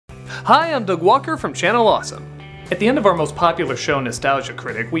Hi, I'm Doug Walker from Channel Awesome. At the end of our most popular show, Nostalgia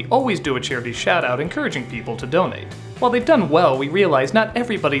Critic, we always do a charity shout-out encouraging people to donate. While they've done well, we realize not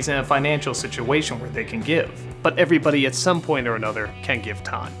everybody's in a financial situation where they can give, but everybody at some point or another can give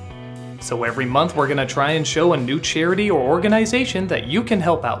time. So every month we're gonna try and show a new charity or organization that you can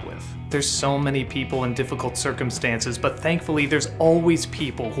help out with. There's so many people in difficult circumstances, but thankfully there's always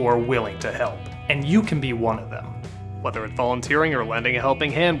people who are willing to help, and you can be one of them. Whether it's volunteering or lending a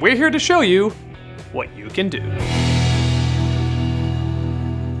helping hand, we're here to show you what you can do.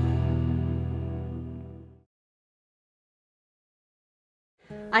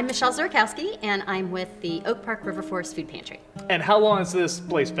 I'm Michelle Zurkowski, and I'm with the Oak Park River Forest Food Pantry. And how long has this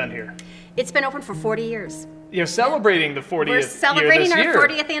place been here? It's been open for 40 years. You're celebrating the 40th We're celebrating year this year. our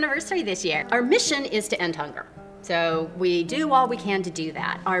 40th anniversary this year. Our mission is to end hunger. So we do all we can to do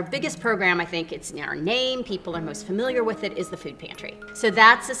that. Our biggest program, I think it's in our name, people are most familiar with it, is the food pantry. So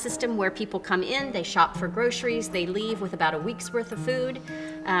that's a system where people come in, they shop for groceries, they leave with about a week's worth of food,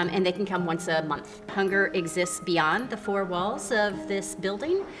 and they can come once a month. Hunger exists beyond the four walls of this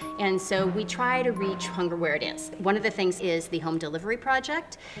building, and so we try to reach hunger where it is. One of the things is the home delivery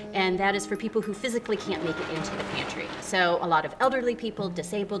project, and that is for people who physically can't make it into the pantry. So a lot of elderly people,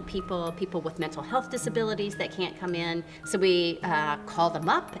 disabled people, people with mental health disabilities that can't come in. So we call them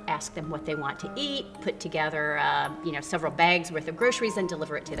up, ask them what they want to eat, put together several bags worth of groceries and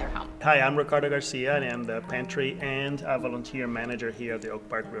deliver it to their home. Hi, I'm Ricardo Garcia, and I'm the pantry and a volunteer manager here at the Oak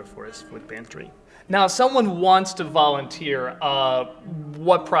Park River Forest Food Pantry. Now, if someone wants to volunteer,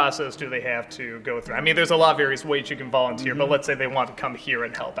 what process do they have to go through? I mean, there's a lot of various ways you can volunteer, but let's say they want to come here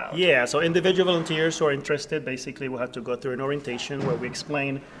and help out. Yeah, so individual volunteers who are interested basically will have to go through an orientation where we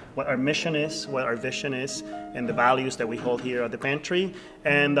explain what our mission is, what our vision is, and the values that we hold here at the pantry,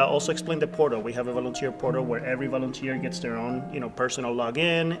 and also explain the portal. We have a volunteer portal where every volunteer gets their own, personal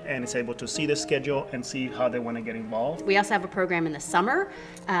login and is able to see the schedule and see how they want to get involved. We also have a program in the summer.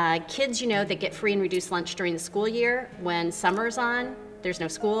 Kids, that get free and reduced lunch during the school year. When summer's on, there's no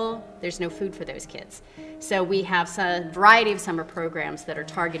school, there's no food for those kids. So we have a variety of summer programs that are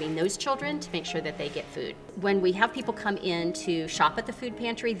targeting those children to make sure that they get food. When we have people come in to shop at the food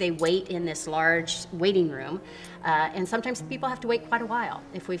pantry, they wait in this large waiting room, and sometimes people have to wait quite a while.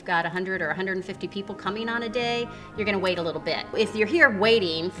 If we've got 100 or 150 people coming on a day, you're gonna wait a little bit. If you're here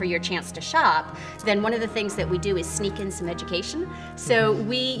waiting for your chance to shop, then one of the things that we do is sneak in some education. So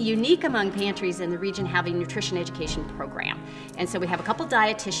we, unique among pantries in the region, have a nutrition education program. And so we have a couple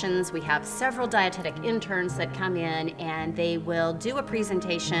dietitians, we have several dietetic interns that come in, and they will do a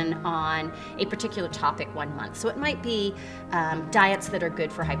presentation on a particular topic one month. So it might be diets that are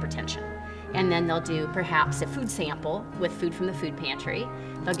good for hypertension. And then they'll do perhaps a food sample with food from the food pantry.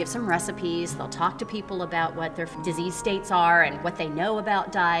 They'll give some recipes, they'll talk to people about what their disease states are and what they know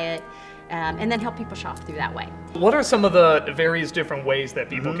about diet, and then help people shop through that way. What are some of the various different ways that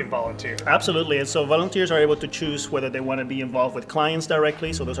people can volunteer? Absolutely, and so volunteers are able to choose whether they want to be involved with clients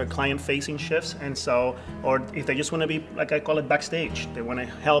directly, so those are client-facing shifts, and so, or if they just want to be, like I call it, backstage. They want to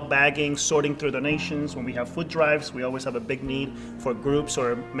help bagging, sorting through donations. When we have food drives, we always have a big need for groups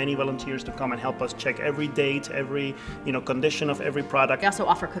or many volunteers to come and help us check every date, every condition of every product. We also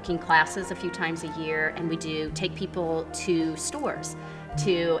offer cooking classes a few times a year, and we do take people to stores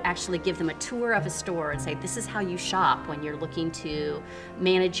to actually give them a tour of a store and say, this is how you shop when you're looking to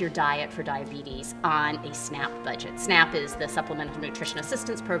manage your diet for diabetes on a SNAP budget. SNAP is the Supplemental Nutrition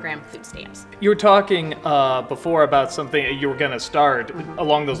Assistance Program, food stamps. You were talking before about something you were going to start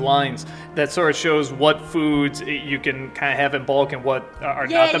along those lines that sort of shows what foods you can kind of have in bulk and what are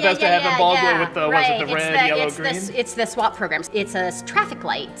not the best to have in bulk with the, was it the red, yellow, green? It's the swap programs. It's a traffic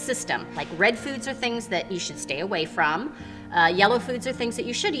light system. Like red foods are things that you should stay away from. Yellow foods are things that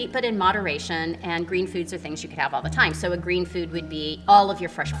you should eat, but in moderation, and green foods are things you could have all the time. So a green food would be all of your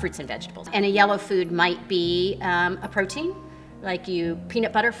fresh fruits and vegetables. And a yellow food might be a protein, like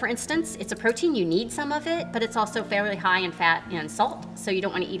peanut butter, for instance. It's a protein, you need some of it, but it's also fairly high in fat and salt, so you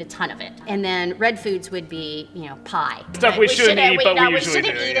don't want to eat a ton of it. And then red foods would be, pie. Stuff we shouldn't eat, but we usually do.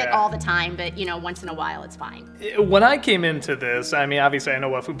 We shouldn't eat it all the time, but once in a while it's fine. When I came into this, I mean, obviously I know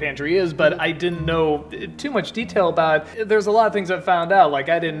what food pantry is, but I didn't know too much detail about it. There's a lot of things I found out, like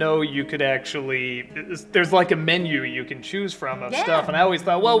I didn't know you could actually, there's like a menu you can choose from of stuff, and I always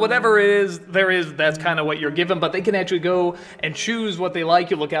thought, well, whatever it is, that's kind of what you're given, but they can actually go and choose what they like.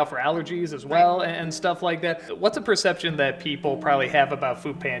 You look out for allergies as well and stuff like that. What's a perception that people probably have about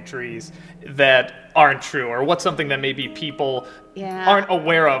food pantries that aren't true, or what's something that maybe people aren't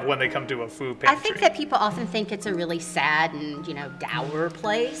aware of when they come to a food pantry? I think that people often think it's a really sad and, dour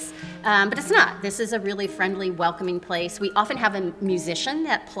place, but it's not. This is a really friendly, welcoming place. We often have a musician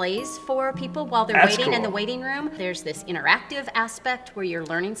that plays for people while they're waiting in the waiting room. There's this interactive aspect where you're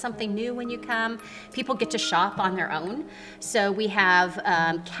learning something new when you come. People get to shop on their own. So we have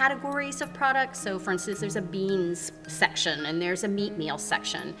categories of products. So for instance, there's a beans section and there's a meat meal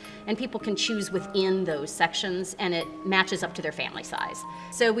section, and people can choose within those sections, and it matches up to their family size.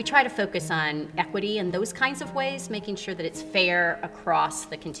 So we try to focus on equity in those kinds of ways, making sure that it's fair across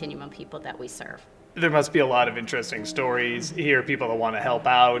the continuum of people that we serve. There must be a lot of interesting stories here, people that want to help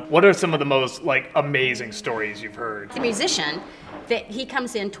out. What are some of the most amazing stories you've heard? The musician, that he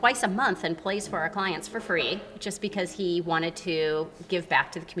comes in twice a month and plays for our clients for free, just because he wanted to give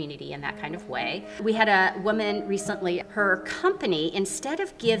back to the community in that kind of way. We had a woman recently, her company, instead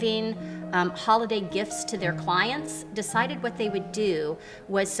of giving holiday gifts to their clients, decided what they would do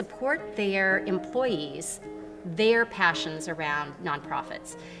was support their employees, their passions around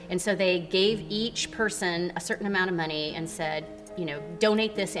nonprofits. And so they gave each person a certain amount of money and said,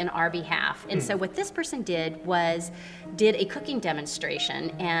 donate this in our behalf. And so what this person did was did a cooking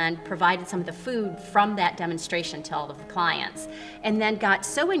demonstration and provided some of the food from that demonstration to all of the clients, and then got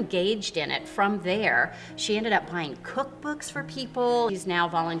so engaged in it from there, she ended up buying cookbooks for people. She's now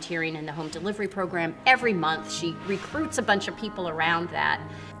volunteering in the home delivery program every month. She recruits a bunch of people around that.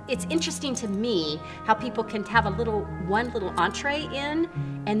 It's interesting to me how people can have one little entree in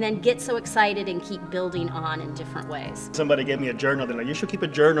and then get so excited and keep building on in different ways. Somebody gave me a journal. They're like, you should keep a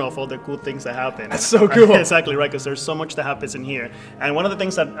journal of all the cool things that happen. That's so cool. Exactly right, because there's so much that happens in here. And one of the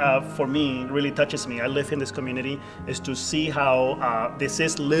things that for me really touches me, I live in this community, is to see how this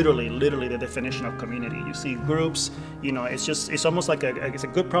is literally the definition of community. You see groups, it's almost like it's a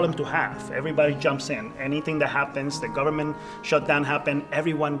good problem to have. Everybody jumps in. Anything that happens, the government shutdown happened,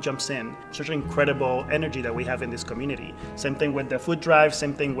 everyone jumps in. Such an incredible energy that we have in this community. Same thing with the food drive,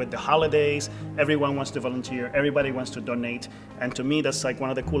 same thing with the holidays. Everyone wants to volunteer, everybody wants to donate. And to me, that's one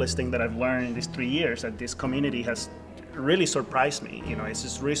of the coolest things that I've learned in these 3 years, that this community has really surprised me. It's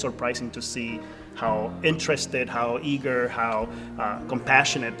just really surprising to see how interested, how eager, how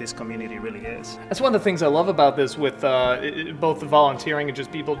compassionate this community really is. That's one of the things I love about this with both the volunteering and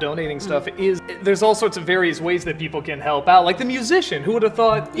just people donating stuff is there's all sorts of various ways that people can help out. Like the musician, who would have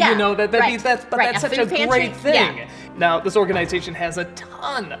thought, that's such a great thing. Yeah. Now, this organization has a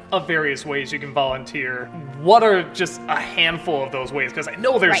ton of various ways you can volunteer. What are just a handful of those ways? Because I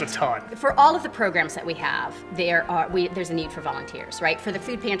know there's a ton. For all of the programs that we have, there's a need for volunteers, right? For the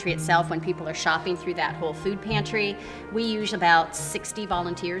food pantry itself, when people are shopping through that whole food pantry, we use about 60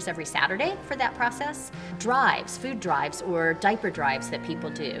 volunteers every Saturday for that process. Drives, food drives, or diaper drives that people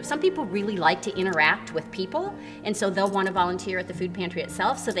do. Some people really like to interact with people, and so they'll want to volunteer at the food pantry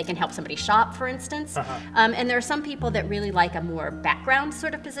itself so they can help somebody shop, for instance. And there are some people that really like a more background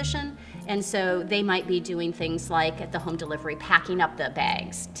sort of position, and so they might be doing things like at the home delivery, packing up the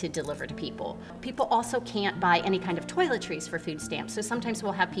bags to deliver to people. People also can't buy any kind of toiletries for food stamps, so sometimes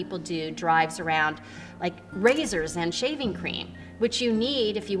we'll have people do drives around like razors and shaving cream, which you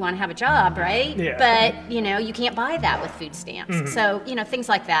need if you want to have a job, right? Yeah. But you can't buy that with food stamps. So things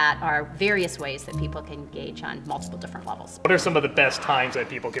like that are various ways that people can engage on multiple different levels. What are some of the best times that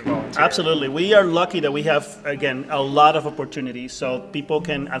people can volunteer? Absolutely. We are lucky that we have, again, a lot of opportunities. So people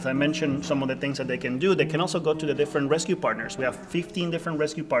can, as I mentioned, some of the things that they can do, they can also go to the different rescue partners. We have 15 different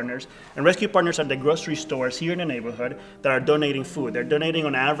rescue partners, and rescue partners are the grocery stores here in the neighborhood that are donating food. They're donating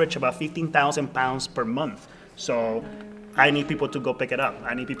on average about 15,000 pounds per month. So I need people to go pick it up.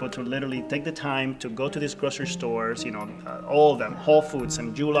 I need people to literally take the time to go to these grocery stores, all of them, Whole Foods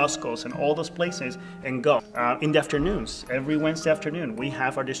and Jewel Osco's and all those places, and go. In the afternoons, every Wednesday afternoon, we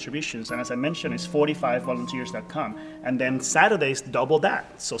have our distributions. And as I mentioned, it's 45 volunteers that come. And then Saturdays, double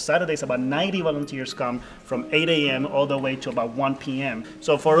that. So Saturdays, about 90 volunteers come from 8 a.m. all the way to about 1 p.m.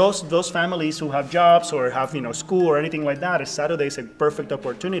 So for those families who have jobs or have, school or anything like that, Saturday is a perfect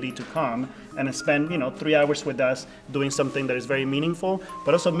opportunity to come and spend, 3 hours with us doing something that is very meaningful,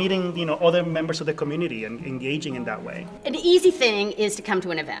 but also meeting, other members of the community and engaging in that way. An easy thing is to come to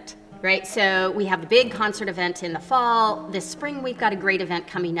an event, right? So we have the big concert event in the fall. This spring, we've got a great event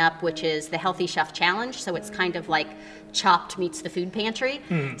coming up, which is the Healthy Chef Challenge. So it's kind of like Chopped meets the food pantry.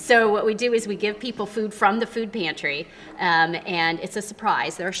 So what we do is we give people food from the food pantry, and it's a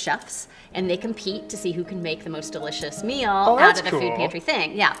surprise. There are chefs, and they compete to see who can make the most delicious meal out of the food pantry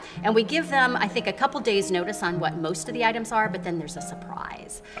thing. Yeah, and we give them, I think, a couple days notice on what most of the items are, but then there's a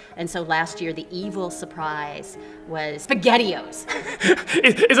surprise. And so last year, the evil surprise was SpaghettiOs.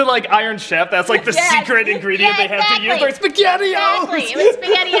 Is it like Iron Chef? That's like the secret ingredient they have to use. Like SpaghettiOs! Exactly, it was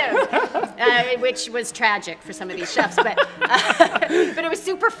SpaghettiOs, which was tragic for some of these chefs, but it was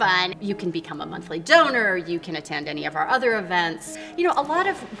super fun. You can become a monthly donor, you can attend any of our other events. You know, a lot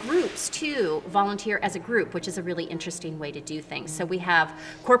of groups too volunteer as a group, which is a really interesting way to do things. So we have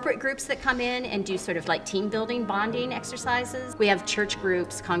corporate groups that come in and do sort of like team building, bonding exercises. We have church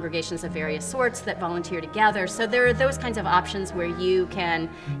groups, congregations of various sorts that volunteer together. So there are those kinds of options where you can,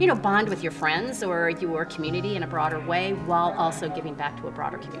 you know, bond with your friends or your community in a broader way while also giving back to a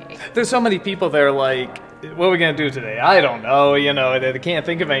broader community. There's so many people that are like, what are we gonna do today? I don't know, you know, they can't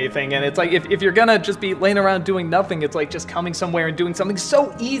think of anything. And it's like, if you're gonna just be laying around doing nothing, it's like just coming somewhere and doing something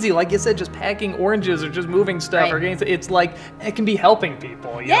so easy. Like you said, just packing oranges or just moving stuff or getting, it's like, it can be helping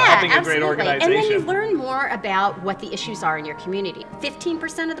people, you know, helping a great organization. And then you learn more about what the issues are in your community.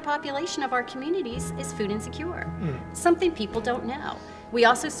 15% of the population of our communities is food insecure. Something people don't know. We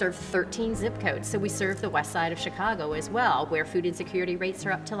also serve 13 zip codes, so we serve the west side of Chicago as well, where food insecurity rates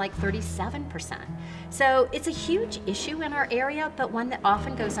are up to like 37%. So it's a huge issue in our area, but one that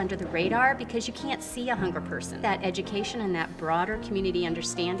often goes under the radar because you can't see a hunger person. That education and that broader community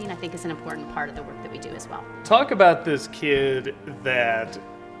understanding, I think, is an important part of the work that we do as well. Talk about this kid that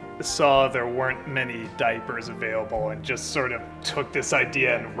saw there weren't many diapers available and just sort of took this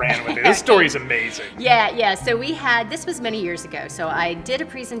idea and ran with it. This story's amazing. Yeah. So this was many years ago. So I did a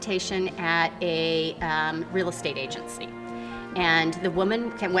presentation at a real estate agency. And the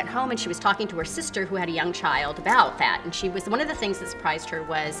woman went home and she was talking to her sister who had a young child about that. And one of the things that surprised her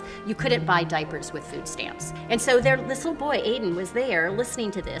was you couldn't buy diapers with food stamps. And so this little boy, Aiden, was there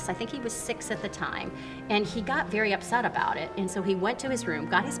listening to this. I think he was 6 at the time. And he got very upset about it. And so he went to his room,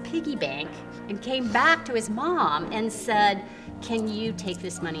 got his piggy bank, and came back to his mom and said, can you take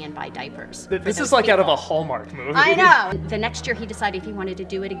this money and buy diapers? This is like out of a Hallmark movie. I know. The next year he decided he wanted to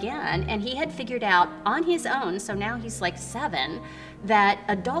do it again, and he had figured out on his own, so now he's like 7, that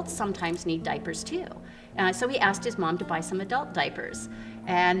adults sometimes need diapers too. So he asked his mom to buy some adult diapers.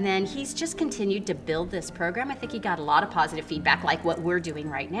 And then he's just continued to build this program. I think he got a lot of positive feedback, like what we're doing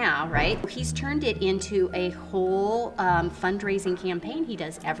right now, right? He's turned it into a whole fundraising campaign he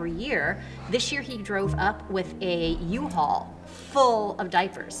does every year. This year he drove up with a U-Haul full of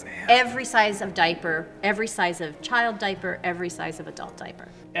diapers. Every size of diaper, every size of child diaper, every size of adult diaper.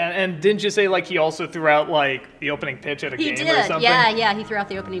 And didn't you say like he also threw out like the opening pitch at a game or something? Yeah, he threw out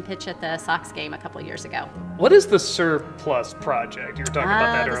the opening pitch at the Sox game a couple of years ago. What is the Surplus Project? You were talking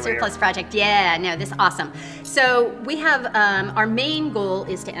about that earlier. The Surplus Project, yeah, no, this is awesome. So we have, our main goal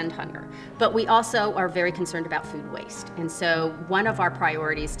is to end hunger, but we also are very concerned about food waste. And so one of our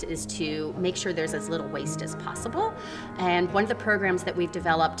priorities is to make sure there's as little waste as possible. And one of the programs that we've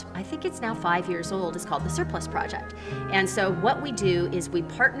developed, I think it's now 5 years old, is called the Surplus Project. And so what we do is we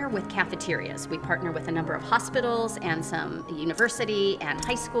partner with cafeterias. We partner with a number of hospitals and some university and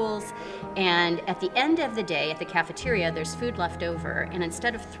high schools. And at the end of the day, at the cafeteria, there's food left over. And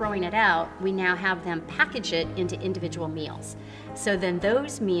instead of throwing it out, we now have them package it into individual meals. So then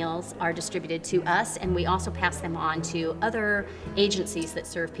those meals are distributed to us, and we also pass them on to other agencies that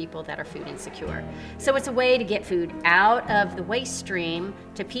serve people that are food insecure. So it's a way to get food out of the waste stream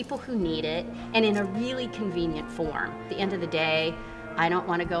to people who need it, and in a really convenient form. At the end of the day, I don't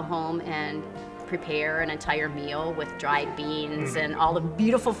want to go home and prepare an entire meal with dried beans and all the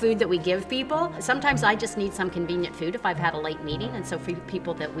beautiful food that we give people. Sometimes I just need some convenient food if I've had a late meeting, and so for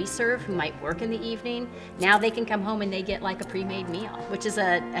people that we serve who might work in the evening, now they can come home and they get like a pre-made meal, which is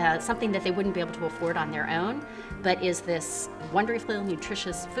something that they wouldn't be able to afford on their own, but is this wonderfully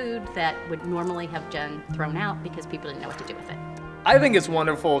nutritious food that would normally have been thrown out because people didn't know what to do with it. I think it's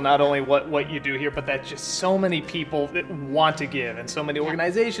wonderful not only what you do here, but that just so many people that want to give, and so many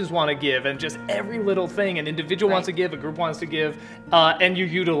organizations want to give, and just every little thing, an individual wants to give, a group wants to give, and you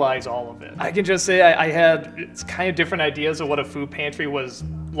utilize all of it. I can just say I had kind of different ideas of what a food pantry was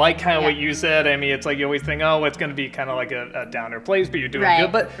like, kind of what you said. I mean, it's like you always think, oh, it's going to be kind of like a downer place, but you're doing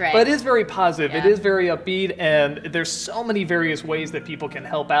good. But it is very positive. It is very upbeat, and there's so many various ways that people can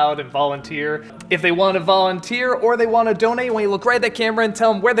help out and volunteer. If they want to volunteer or they want to donate, when you look right at that camera and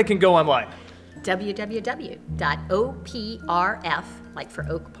tell them where they can go online. www.oprf, like for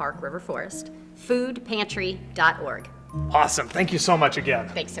Oak Park River Forest, foodpantry.org. Awesome. Thank you so much again.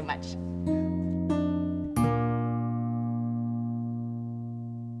 Thanks so much.